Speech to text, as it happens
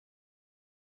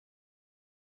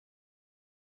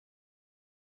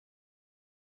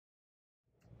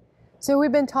So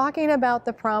we've been talking about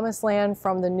the promised land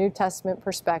from the New Testament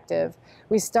perspective.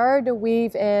 We started to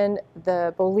weave in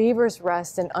the believer's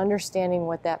rest and understanding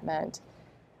what that meant.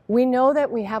 We know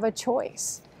that we have a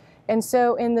choice. And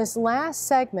so in this last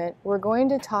segment, we're going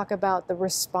to talk about the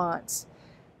response.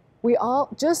 We all,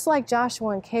 just like Joshua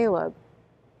and Caleb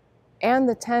and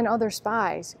the 10 other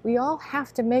spies, we all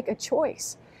have to make a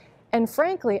choice. And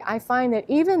frankly, I find that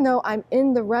even though I'm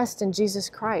in the rest in Jesus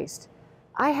Christ,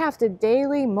 I have to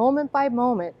daily, moment by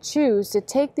moment, choose to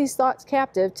take these thoughts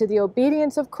captive to the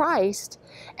obedience of Christ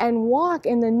and walk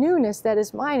in the newness that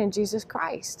is mine in Jesus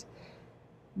Christ.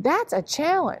 That's a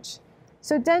challenge.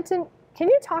 So Denton, can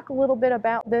you talk a little bit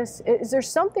about this? Is there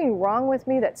something wrong with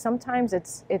me that sometimes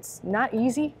it's not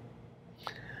easy?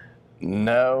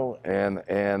 No,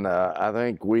 and I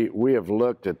think we have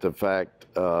looked at the fact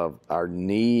of our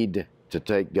need to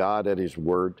take God at His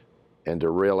word and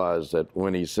to realize that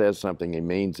when He says something, He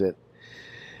means it.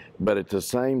 But at the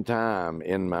same time,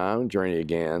 in my own journey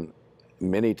again,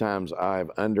 many times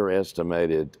I've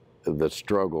underestimated the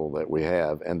struggle that we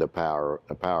have and the power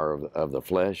of the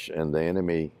flesh and the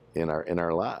enemy in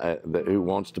our life, who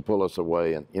wants to pull us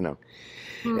away, and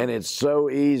and it's so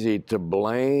easy to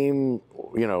blame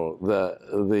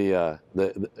the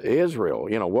Israel.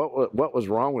 What was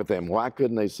wrong with them? Why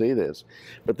couldn't they see this?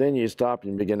 But then you stop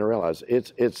and begin to realize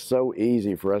it's so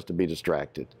easy for us to be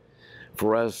distracted,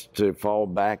 for us to fall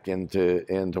back into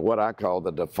what I call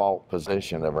the default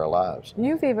position of our lives.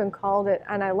 You've even called it,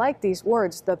 and I like these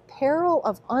words, the peril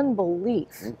of unbelief.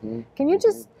 Can you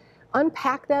just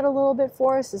unpack that a little bit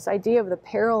for us, this idea of the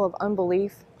peril of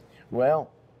unbelief? Well,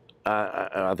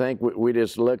 I think we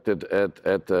just looked at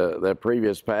the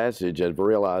previous passage of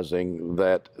realizing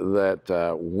that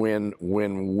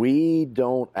when we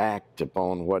don't act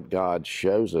upon what God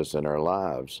shows us in our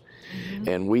lives,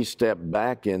 and we step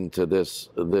back into this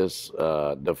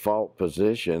default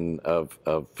position of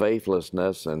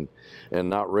faithlessness and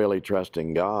not really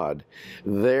trusting God,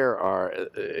 there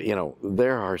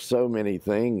are so many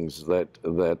things that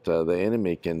the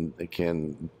enemy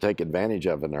can take advantage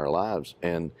of in our lives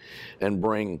and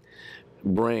bring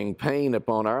pain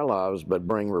upon our lives, but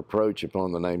bring reproach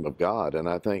upon the name of God. And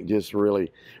I think just really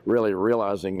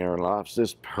realizing in our lives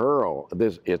this peril,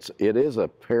 it is a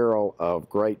peril of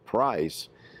great price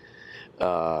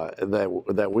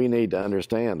that we need to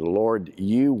understand. Lord,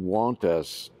 you want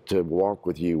us to walk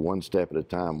with you one step at a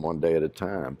time, one day at a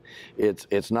time.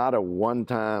 It's not a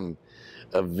one-time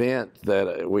event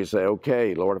that we say,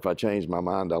 okay, Lord, if I change my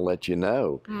mind, I'll let you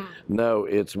know. No,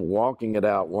 it's walking it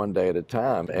out one day at a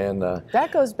time. And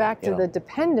that goes back to the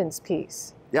dependence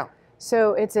piece. Yeah.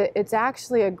 So it's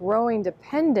actually a growing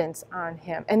dependence on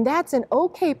Him. And that's an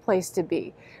okay place to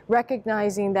be,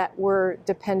 recognizing that we're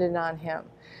dependent on Him.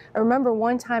 I remember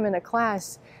one time in a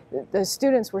class,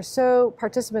 the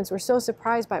participants were so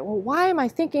surprised by, well, why am I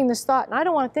thinking this thought? And I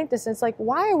don't want to think this. And it's like,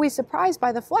 why are we surprised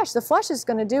by the flesh? The flesh is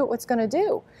going to do what it's going to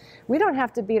do. We don't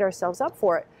have to beat ourselves up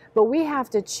for it, but we have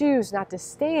to choose not to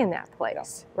stay in that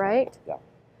place, right?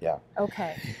 Yeah.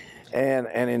 Okay. And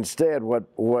instead,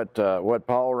 what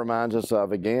Paul reminds us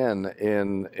of again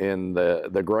in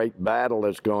the great battle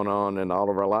that's going on in all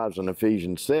of our lives in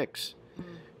Ephesians 6,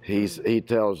 he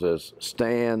tells us,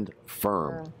 stand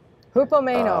firm.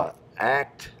 Hupomeno.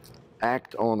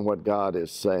 Act on what God is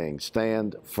saying.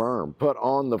 Stand firm. Put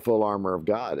on the full armor of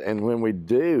God. And when we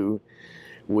do,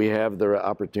 we have the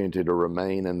opportunity to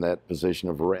remain in that position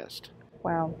of rest.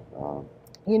 Wow.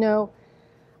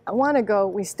 I want to go.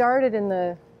 We started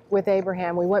with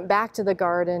Abraham. We went back to the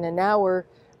garden, and now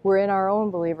we're in our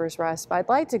own believer's rest. But I'd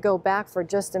like to go back for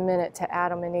just a minute to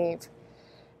Adam and Eve.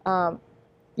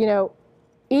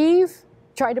 Eve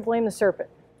tried to blame the serpent.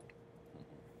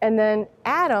 And then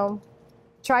Adam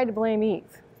tried to blame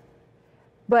Eve.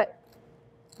 But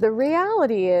the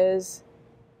reality is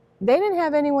they didn't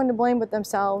have anyone to blame but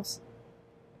themselves.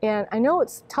 And I know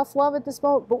it's tough love at this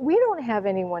moment, but we don't have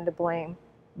anyone to blame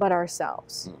but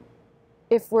ourselves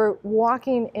if we're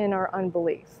walking in our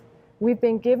unbelief. We've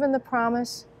been given the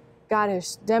promise. God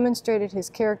has demonstrated His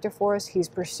character for us. He's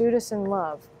pursued us in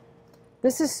love.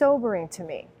 This is sobering to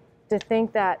me to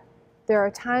think that there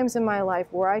are times in my life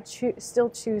where I still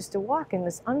choose to walk in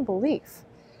this unbelief.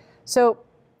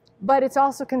 But it's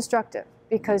also constructive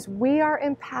because we are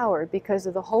empowered because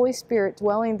of the Holy Spirit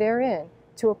dwelling therein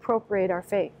to appropriate our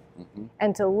faith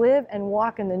and to live and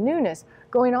walk in the newness.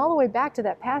 Going all the way back to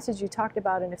that passage you talked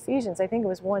about in Ephesians, I think it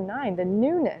was 1:9, the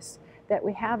newness that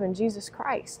we have in Jesus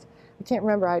Christ. I can't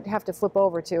remember, I'd have to flip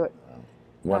over to it.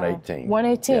 1:18.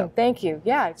 1:18, yeah. Thank you.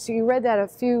 Yeah, so you read that a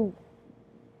few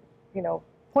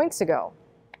points ago.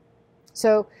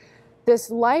 So this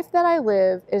life that I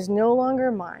live is no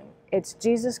longer mine. It's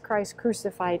Jesus Christ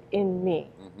crucified in me.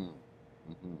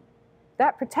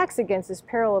 That protects against this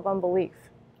peril of unbelief.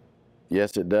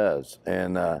 Yes, it does.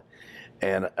 And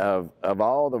of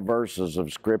all the verses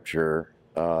of Scripture,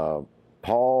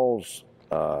 Paul's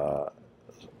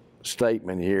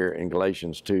statement here in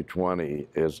Galatians 2:20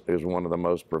 is one of the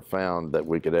most profound that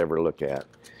we could ever look at.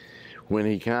 When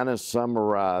he kind of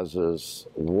summarizes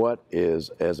what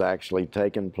is actually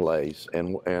taken place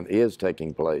and is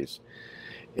taking place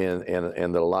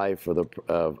in the life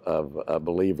of a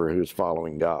believer who's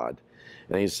following God.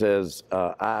 And he says,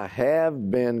 I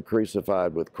have been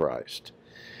crucified with Christ.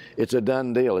 It's a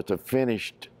done deal. It's a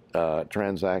finished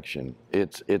transaction.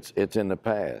 It's in the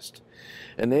past.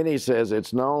 And then he says,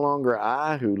 it's no longer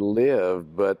I who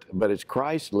live, but it's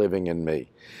Christ living in me.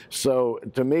 So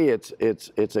to me,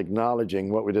 it's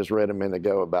acknowledging what we just read a minute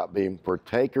ago about being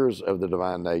partakers of the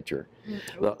divine nature.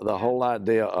 The whole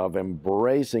idea of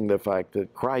embracing the fact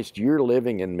that Christ, you're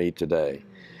living in me today.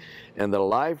 And the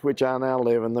life which I now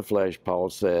live in the flesh, Paul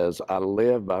says, I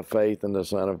live by faith in the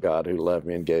Son of God who loved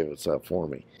me and gave himself for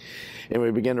me. And we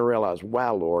begin to realize,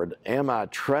 wow, Lord, am I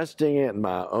trusting in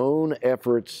my own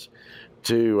efforts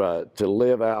to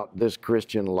live out this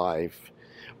Christian life,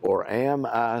 or am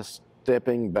I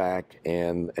stepping back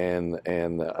and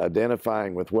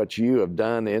identifying with what you have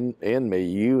done in me?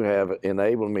 You have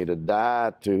enabled me to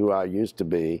die to who I used to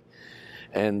be,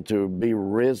 and to be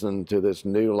risen to this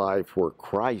new life where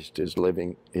Christ is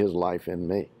living his life in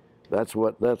me. That's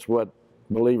what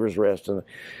believers rest in.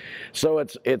 So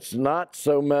it's not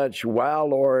so much, wow,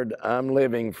 Lord, I'm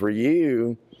living for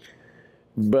you,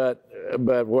 but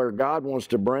where God wants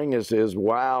to bring us is,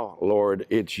 wow, Lord,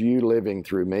 it's you living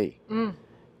through me.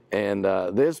 And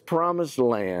this promised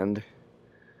land,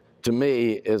 to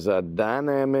me, is a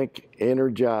dynamic,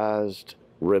 energized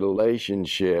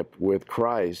relationship with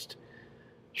Christ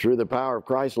through the power of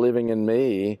Christ living in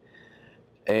me,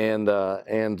 and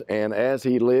as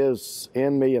he lives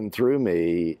in me and through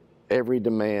me, every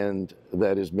demand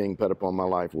that is being put upon my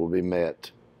life will be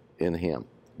met in him.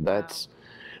 That's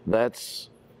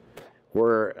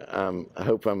where I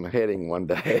hope I'm heading one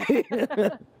day.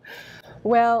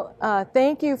 Well,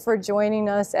 thank you for joining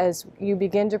us as you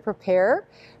begin to prepare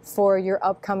for your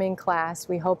upcoming class.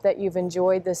 We hope that you've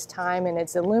enjoyed this time and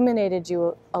it's illuminated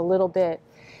you a little bit.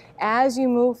 As you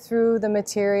move through the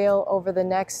material over the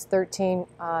next 13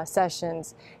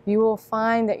 sessions, you will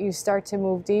find that you start to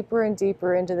move deeper and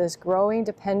deeper into this growing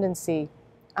dependency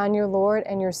on your Lord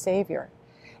and your Savior.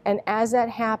 And as that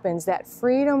happens, that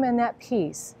freedom and that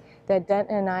peace that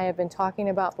Denton and I have been talking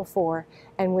about before,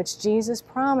 and which Jesus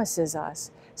promises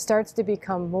us, starts to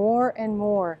become more and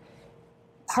more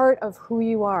part of who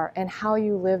you are and how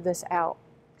you live this out.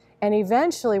 And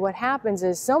eventually what happens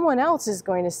is someone else is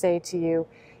going to say to you,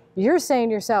 you're saying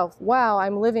to yourself, wow,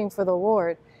 I'm living for the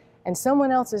Lord. And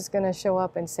someone else is going to show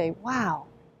up and say, wow,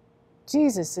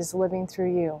 Jesus is living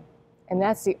through you. And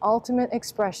that's the ultimate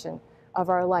expression of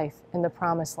our life in the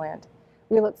Promised Land.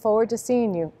 We look forward to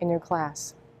seeing you in your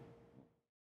class.